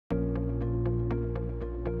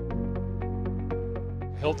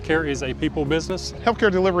Healthcare is a people business.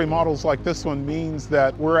 Healthcare delivery models like this one means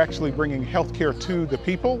that we're actually bringing healthcare to the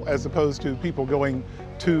people as opposed to people going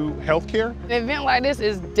to healthcare. An event like this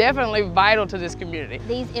is definitely vital to this community.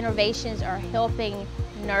 These innovations are helping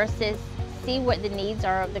nurses see what the needs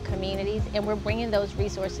are of the communities, and we're bringing those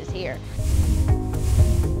resources here.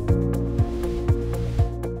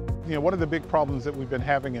 You know, one of the big problems that we've been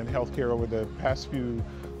having in healthcare over the past few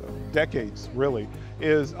decades, really,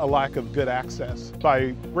 is a lack of good access.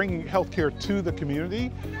 By bringing healthcare to the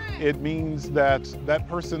community, it means that that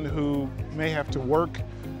person who may have to work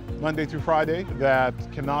Monday through Friday, that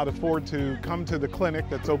cannot afford to come to the clinic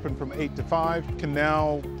that's open from 8 to 5, can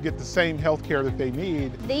now get the same healthcare that they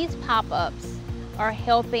need. These pop-ups are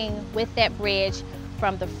helping with that bridge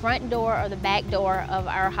from the front door or the back door of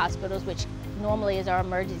our hospitals, which normally is our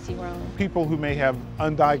emergency room. People who may have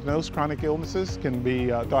undiagnosed chronic illnesses can be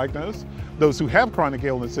diagnosed. Those who have chronic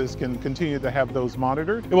illnesses can continue to have those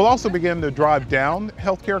monitored. It will also begin to drive down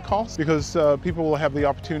healthcare costs because people will have the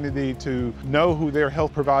opportunity to know who their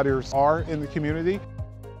health providers are in the community.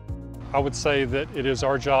 I would say that it is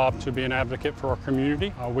our job to be an advocate for our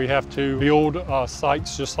community. We have to build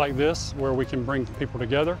sites just like this where we can bring people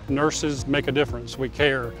together. Nurses make a difference. We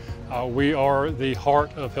care. We are the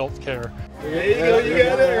heart of healthcare. There you go, you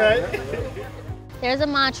got it right. There's a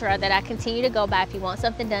mantra that I continue to go by: if you want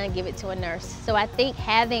something done, give it to a nurse. So I think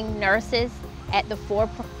having nurses at the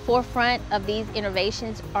forefront of these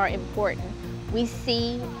innovations are important. We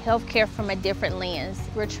see healthcare from a different lens.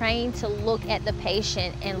 We're trained to look at the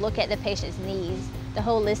patient and look at the patient's needs, the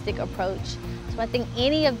holistic approach. So I think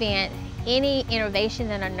any event, any innovation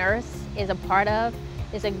that a nurse is a part of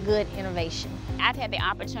is a good innovation. I've had the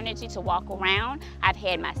opportunity to walk around. I've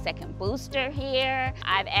had my second booster here.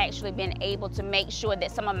 I've actually been able to make sure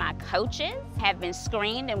that some of my coaches have been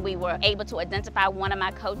screened, and we were able to identify one of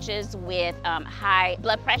my coaches with high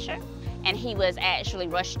blood pressure, and he was actually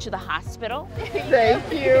rushed to the hospital.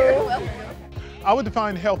 Thank you. I would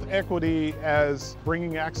define health equity as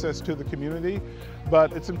bringing access to the community,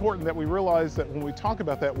 but it's important that we realize that when we talk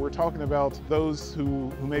about that, we're talking about those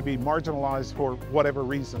who may be marginalized for whatever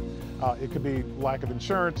reason. It could be lack of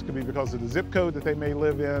insurance, it could be because of the zip code that they may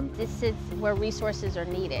live in. This is where resources are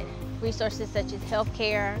needed. Resources such as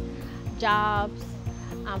healthcare, jobs,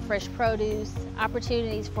 fresh produce,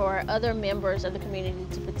 opportunities for other members of the community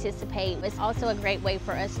to participate. It's also a great way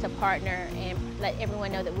for us to partner and let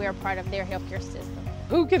everyone know that we're a part of their healthcare system.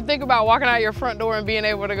 Who can think about walking out your front door and being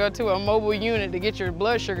able to go to a mobile unit to get your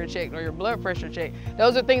blood sugar checked or your blood pressure checked?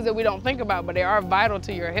 Those are things that we don't think about, but they are vital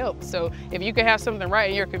to your health. So if you can have something right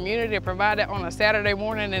in your community to provide that on a Saturday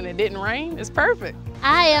morning and it didn't rain, it's perfect.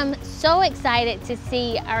 I am so excited to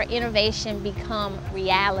see our innovation become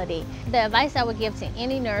reality. The advice I would give to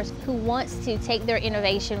any nurse who wants to take their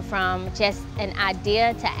innovation from just an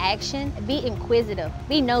idea to action: be inquisitive,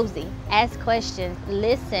 be nosy, ask questions,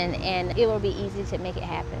 listen, and it will be easy to make it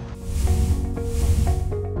happen.